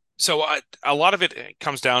 So a lot of it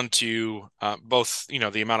comes down to both,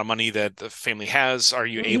 the amount of money that the family has. Are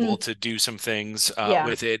you able Hmm. to do some things Yeah.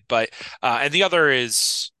 with it? But and the other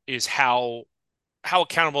is how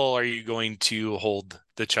accountable are you going to hold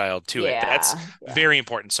the child to it? That's Yeah. Yeah. very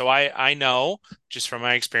important. So I know just from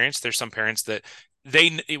my experience, there's some parents that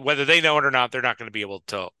whether they know it or not, they're not going to be able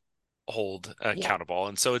to hold Yeah. accountable.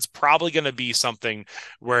 And so it's probably going to be something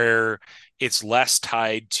where it's less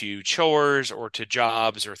tied to chores or to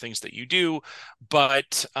jobs or things that you do.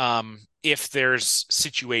 But if there's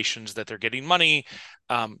situations that they're getting money,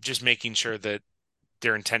 just making sure that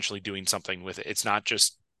they're intentionally doing something with it. It's not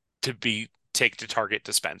just to be take to Target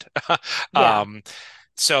to spend. Yeah. um,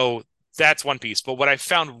 so that's one piece. But what I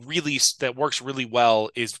found really that works really well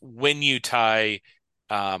is when you tie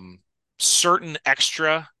um, certain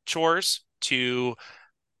extra chores to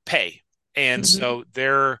pay. And Hmm. so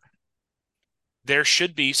there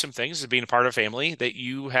should be some things as being a part of a family that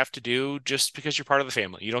you have to do just because you're part of the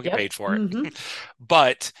family. You don't get Yep. paid for Hmm. it.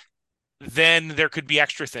 But then there could be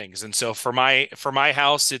extra things. And so for my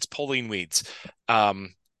house, it's pulling weeds.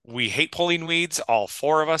 Um, we hate pulling weeds. All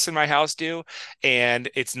four of us in my house do, and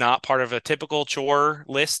it's not part of a typical chore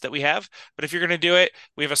list that we have. But if you're going to do it,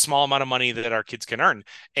 we have a small amount of money that our kids can earn,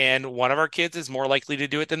 and one of our kids is more likely to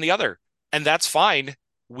do it than the other, and that's fine.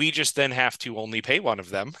 We just then have to only pay one of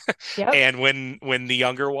them. Yep. And when the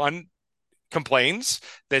younger one complains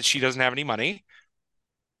that she doesn't have any money,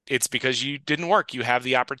 it's because you didn't work. You have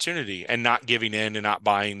the opportunity and not giving in and not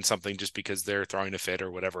buying something just because they're throwing a fit or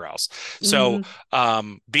whatever else. So,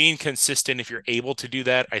 Hmm. being consistent, if you're able to do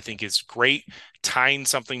that, I think is great. Tying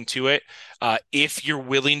something to it. If you're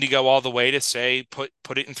willing to go all the way to say, put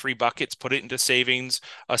it in three buckets, put it into savings,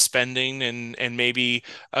 a spending, and maybe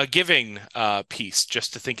a giving piece,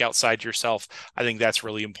 just to think outside yourself. I think that's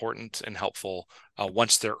really important and helpful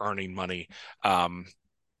once they're earning money. Um,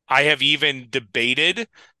 I have even debated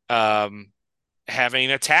um,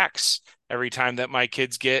 having a tax every time that my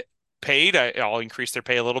kids get paid. I'll increase their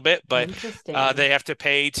pay a little bit, but Interesting. they have to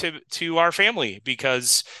pay to our family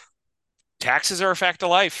because taxes are a fact of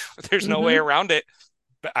life. There's no way Hmm. around it.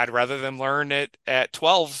 But I'd rather them learn it at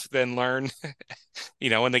 12 than learn,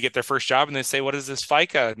 when they get their first job and they say, "What is this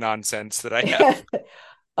FICA nonsense that I have?"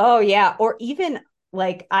 Oh yeah, or even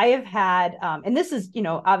like I have had and this is,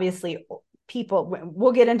 obviously people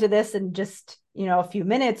we'll get into this in just, a few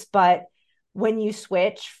minutes, but when you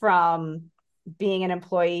switch from being an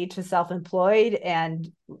employee to self-employed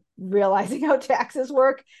and realizing how taxes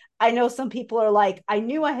work, I know some people are like, I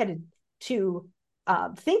knew I had to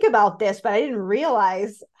think about this, but I didn't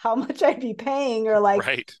realize how much I'd be paying, or like,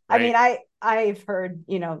 Right, I mean, right. I've heard,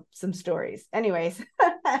 some stories. Anyways,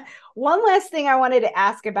 one last thing I wanted to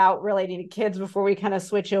ask about relating to kids before we kind of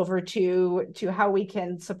switch over to how we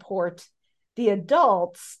can support the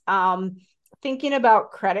adults. Thinking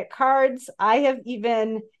about credit cards, I have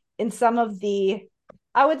even in some of the,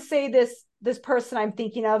 I would say this person I'm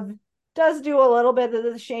thinking of does do a little bit of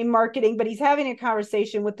the shame marketing, but he's having a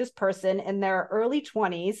conversation with this person in their early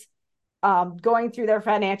 20s, going through their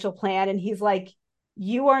financial plan, and he's like,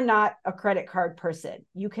 you are not a credit card person.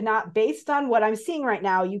 You cannot, based on what I'm seeing right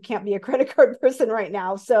now, you can't be a credit card person right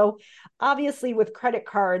now. So obviously with credit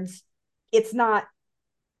cards, it's not,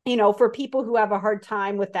 for people who have a hard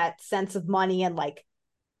time with that sense of money and like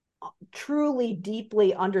truly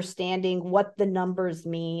deeply understanding what the numbers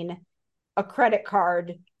mean, a credit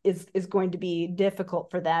card is going to be difficult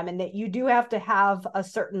for them, and that you do have to have a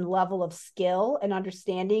certain level of skill and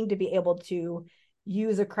understanding to be able to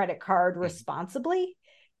use a credit card Mhm. responsibly.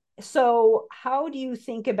 So how do you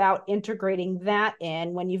think about integrating that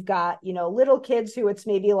in when you've got, little kids who it's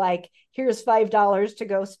maybe like, here's $5 to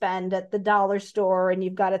go spend at the dollar store, and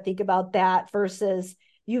you've got to think about that versus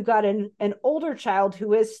you've got an older child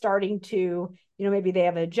who is starting to, maybe they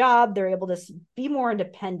have a job, they're able to be more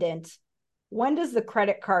independent. When does the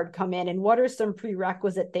credit card come in, and what are some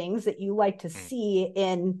prerequisite things that you like to Mhm. see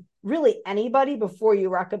in really anybody before you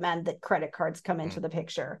recommend that credit cards come into Mhm. the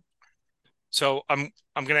picture? So I'm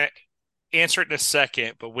gonna answer it in a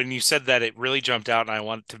second, but when you said that, it really jumped out, and I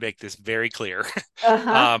want to make this very clear.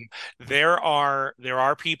 Uh-huh. Um, there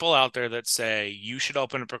are people out there that say you should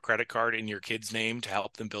open up a credit card in your kid's name to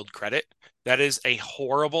help them build credit. That is a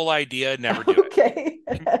horrible idea. Never do it. Okay.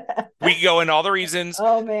 We can go in all the reasons.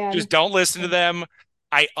 Oh Just man. don't listen to them.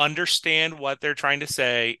 I understand what they're trying to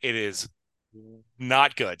say. It is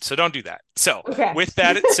not good. So don't do that. So Okay. with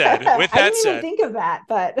that said, with I that didn't even said, think of that,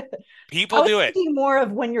 but I people was do it. thinking more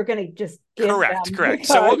of when you're going to just give Correct, them the correct.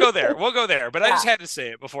 So we'll card. go there. We'll go there. But I just Yeah. had to say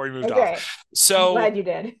it before we moved off. Okay. I'm So glad you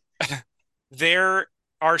did. there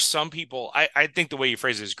are some people, I think the way you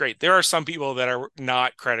phrase it is great. There are some people that are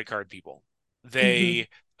not credit card people. Mm-hmm. They,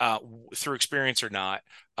 through experience or not.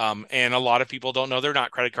 And a lot of people don't know they're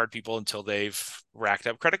not credit card people until they've racked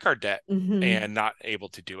up credit card debt Mm-hmm. and not able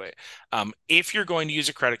to do it. If you're going to use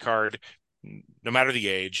a credit card, no matter the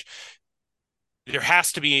age, there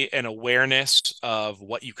has to be an awareness of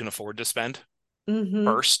what you can afford to spend Mm-hmm.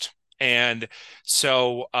 first. And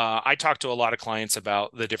so I talk to a lot of clients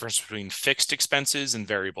about the difference between fixed expenses and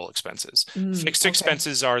variable expenses. Mm, Fixed okay.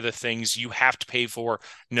 expenses are the things you have to pay for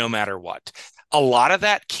no matter what. A lot of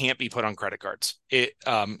that can't be put on credit cards.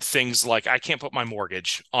 Things like I can't put my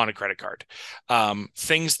mortgage on a credit card.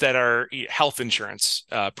 Things that are health insurance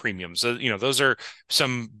premiums. Those are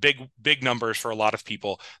some big numbers for a lot of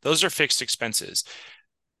people. Those are fixed expenses.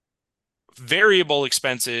 Variable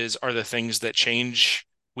expenses are the things that change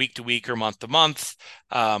week to week or month to month.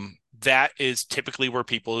 That is typically where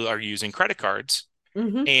people are using credit cards.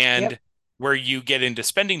 Mm-hmm. And Yep. where you get into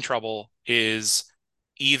spending trouble is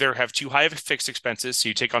either have too high of fixed expenses, so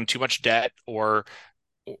you take on too much debt or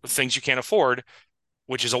things you can't afford,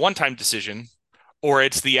 which is a one-time decision, or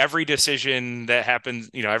it's the every decision that happens,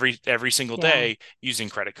 every single Yeah. day using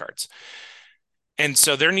credit cards. And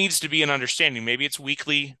so there needs to be an understanding. Maybe it's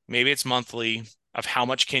weekly, maybe it's monthly, of how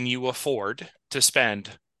much can you afford to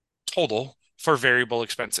spend total for variable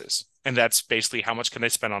expenses. And that's basically how much can I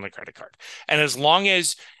spend on a credit card. And as long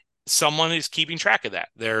as someone is keeping track of that,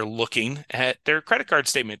 they're looking at their credit card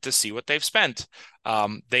statement to see what they've spent.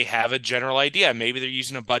 They have a general idea. Maybe they're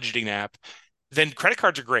using a budgeting app. Then credit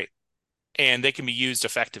cards are great and they can be used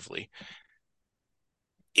effectively.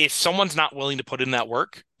 If someone's not willing to put in that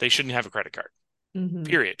work, they shouldn't have a credit card, Mm-hmm.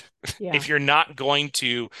 period. Yeah. If you're not going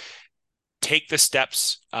to take the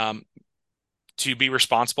steps to be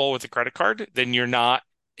responsible with a credit card, then you're not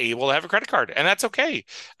able to have a credit card, and that's okay.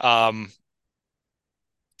 Um,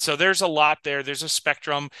 so there's a lot there. There's a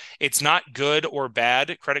spectrum. It's not good or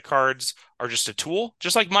bad. Credit cards are just a tool,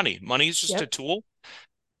 just like money. Money is just a Yep. tool,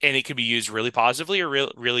 and it can be used really positively or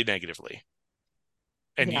really negatively.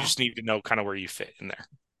 And you Yeah. just need to know kind of where you fit in there.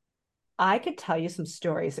 I could tell you some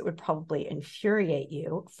stories that would probably infuriate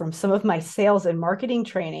you from some of my sales and marketing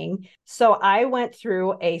training. So I went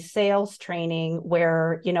through a sales training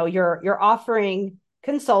where, you're offering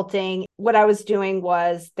consulting. What I was doing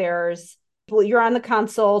was you're on the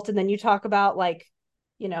consult and then you talk about like,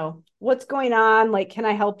 what's going on, like can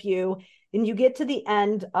I help you? And you get to the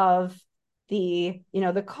end of the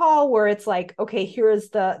call where it's like, okay, here's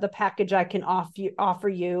the package I can offer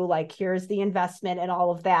you, like here's the investment and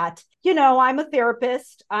all of that. I'm a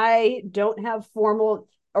therapist. I don't have formal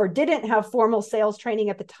or didn't have formal sales training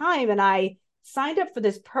at the time, and I signed up for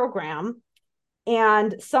this program.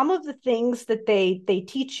 And some of the things that they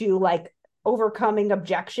teach you, like overcoming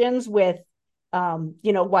objections with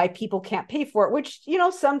why people can't pay for it, which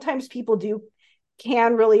sometimes people do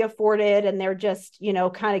can really afford it and they're just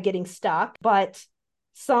kind of getting stuck. But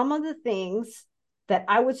some of the things that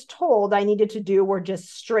I was told I needed to do were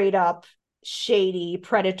just straight up shady,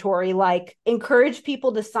 predatory, like encourage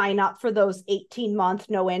people to sign up for those 18-month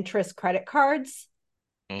no interest credit cards.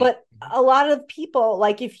 Mm. But a lot of people,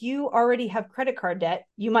 like if you already have credit card debt,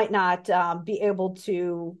 you might not be able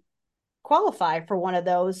to qualify for one of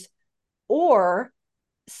those. Or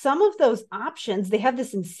some of those options, they have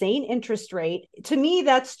this insane interest rate. To me,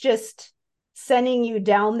 that's just sending you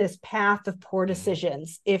down this path of poor Mm.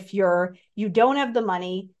 decisions. If you don't have the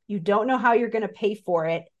money, you don't know how you're going to pay for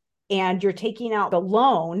it, and you're taking out a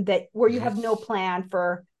loan that where you Mhm. have no plan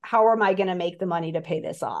for how am I going to make the money to pay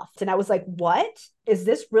this off. And I was like, what is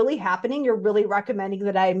this really happening? You're really recommending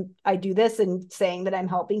that I do this and saying that I'm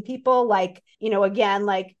helping people? Like, again,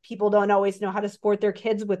 like people don't always know how to support their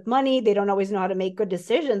kids with money. They don't always know how to make good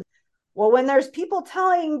decisions. Well, when there's people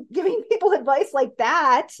giving people advice like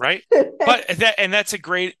that. Right. That's a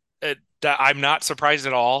great, that I'm not surprised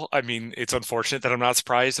at all. I mean, it's unfortunate that I'm not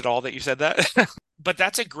surprised at all that you said that. But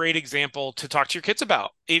that's a great example to talk to your kids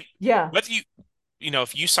about. Yeah. Whether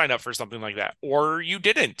if you sign up for something like that or you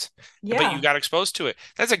didn't, but you Yeah. got exposed to it,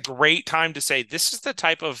 that's a great time to say, this is the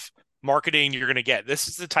type of marketing you're going to get. This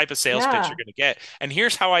is the type of sales pitch you're Yeah. going to get. And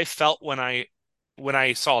here's how I felt when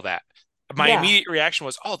I saw that. My Yeah. immediate reaction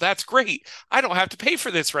was, "Oh, that's great. I don't have to pay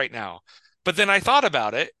for this right now." But then I thought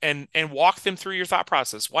about it and walked them through your thought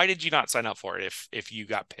process. Why did you not sign up for it if you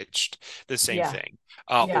got pitched the same Yeah. thing?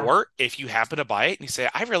 Yeah. Or if you happen to buy it and you say,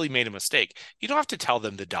 "I really made a mistake," you don't have to tell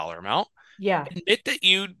them the dollar amount. Yeah. Admit that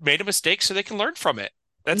you made a mistake so they can learn from it.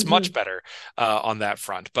 That's much Mm-hmm. better on that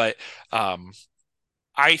front. But um,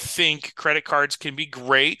 I think credit cards can be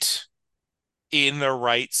great in the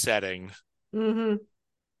right setting, Mm-hmm.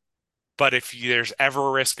 But if there's ever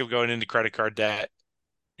a risk of going into credit card debt,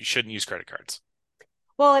 you shouldn't use credit cards.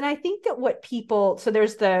 Well, and I think that so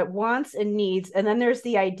there's the wants and needs, and then there's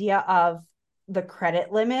the idea of the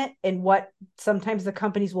credit limit. And what sometimes the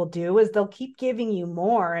companies will do is they'll keep giving you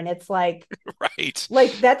more. And it's Right.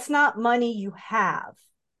 like that's not money you have,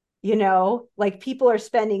 like people are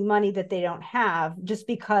spending money that they don't have just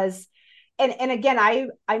because. And again,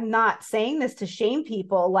 I'm not saying this to shame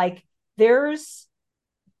people. Like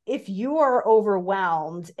if you are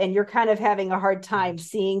overwhelmed and you're kind of having a hard time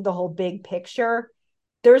seeing the whole big picture,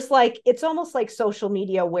 it's almost like social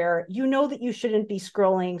media where that you shouldn't be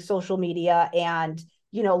scrolling social media and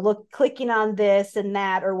clicking on this and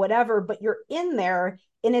that or whatever, but you're in there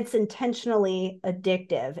and it's intentionally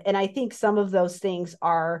addictive. And I think some of those things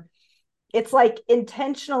it's like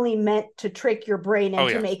intentionally meant to trick your brain Oh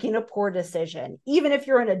into yeah. making a poor decision. Even if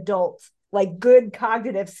you're an adult, like good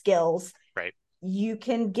cognitive skills, Right. you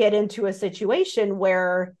can get into a situation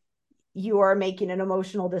where you are making an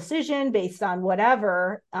emotional decision based on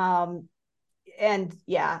whatever. And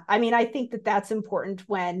yeah, I mean, I think that that's important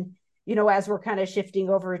when, as we're kind of shifting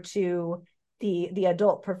over to the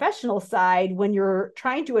adult professional side, when you're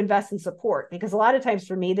trying to invest in support, because a lot of times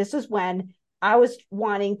for me, this is when I was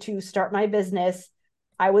wanting to start my business.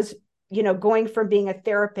 I was, going from being a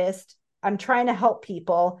therapist. I'm trying to help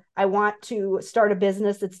people. I want to start a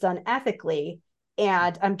business that's done ethically.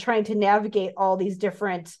 And I'm trying to navigate all these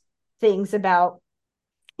different things about,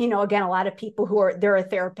 again, a lot of people they're a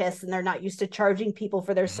therapist and they're not used to charging people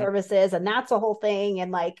for their Mm-hmm. services. And that's a whole thing.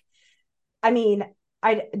 And I mean,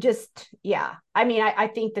 I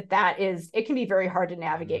think it can be very hard to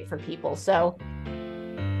navigate for people. So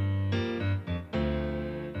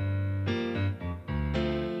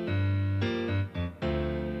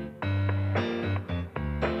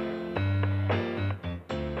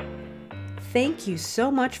thank you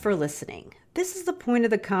so much for listening. This is the point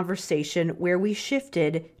of the conversation where we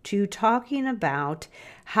shifted to talking about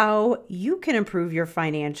how you can improve your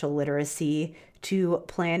financial literacy to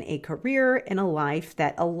plan a career and a life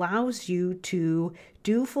that allows you to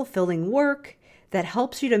do fulfilling work, that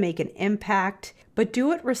helps you to make an impact, but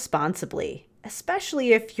do it responsibly,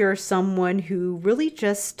 especially if you're someone who really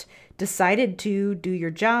just decided to do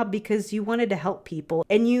your job because you wanted to help people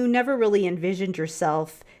and you never really envisioned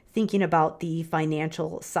yourself thinking about the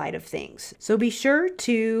financial side of things. So be sure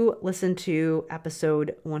to listen to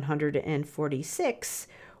episode 146,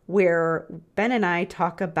 where Ben and I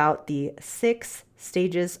talk about the 6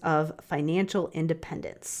 stages of financial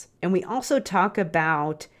independence. And we also talk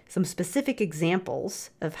about some specific examples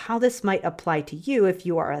of how this might apply to you if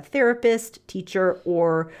you are a therapist, teacher,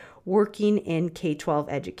 or working in K-12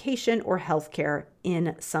 education or healthcare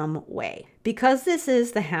in some way. Because this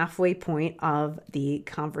is the halfway point of the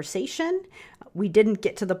conversation, we didn't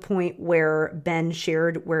get to the point where Ben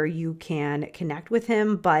shared where you can connect with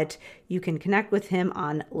him, but you can connect with him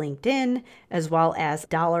on LinkedIn as well as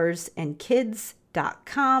dollarsandkids.com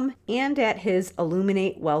and at his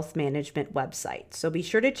Illuminate Wealth Management website. So be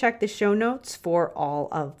sure to check the show notes for all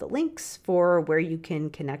of the links for where you can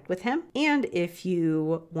connect with him. And if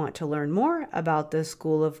you want to learn more about the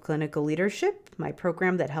School of Clinical Leadership, my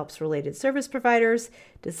program that helps related service providers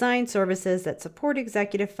design services that support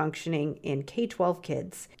executive functioning in K-12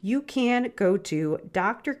 kids, you can go to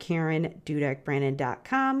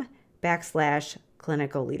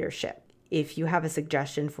drkarendudekbrandon.com/clinical leadership. If you have a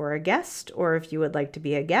suggestion for a guest, or if you would like to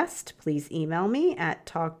be a guest, please email me at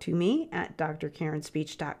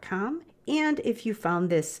talktome@drkarenspeech.com. And if you found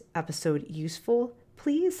this episode useful,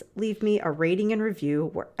 please leave me a rating and review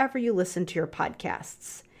wherever you listen to your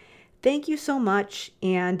podcasts. Thank you so much,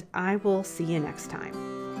 and I will see you next time.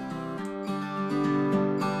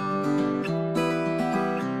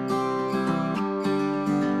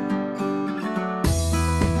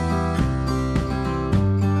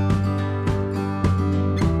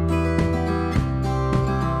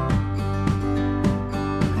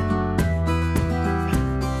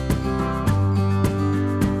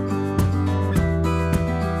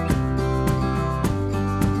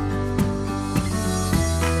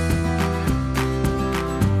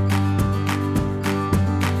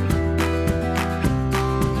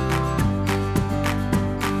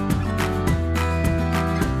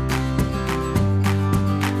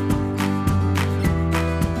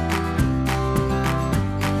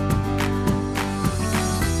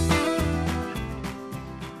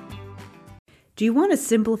 Do you want to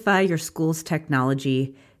simplify your school's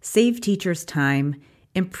technology, save teachers time,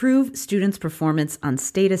 improve students' performance on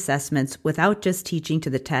state assessments without just teaching to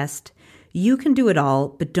the test? You can do it all,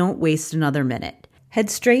 but don't waste another minute. Head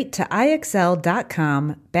straight to ixl.com/BE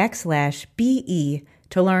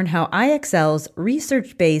to learn how IXL's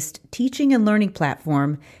research-based teaching and learning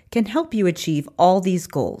platform can help you achieve all these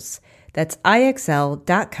goals. That's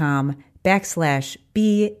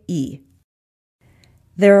IXL.com/BE.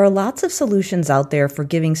 There are lots of solutions out there for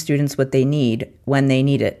giving students what they need when they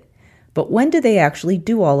need it. But when do they actually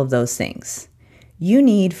do all of those things? You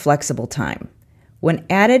need flexible time. When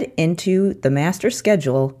added into the master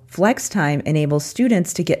schedule, flex time enables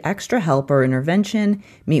students to get extra help or intervention,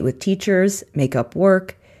 meet with teachers, make up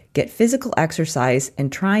work, get physical exercise,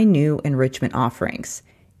 and try new enrichment offerings.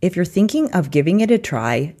 If you're thinking of giving it a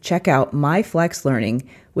try, check out My Flex Learning,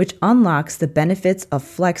 which unlocks the benefits of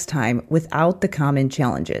flex time without the common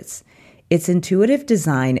challenges. Its intuitive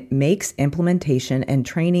design makes implementation and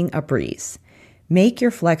training a breeze. Make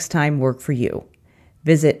your flex time work for you.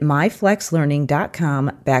 Visit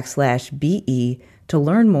myflexlearning.com/BE to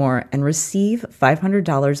learn more and receive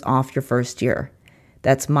 $500 off your first year.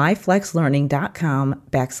 That's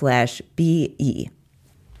myflexlearning.com/BE.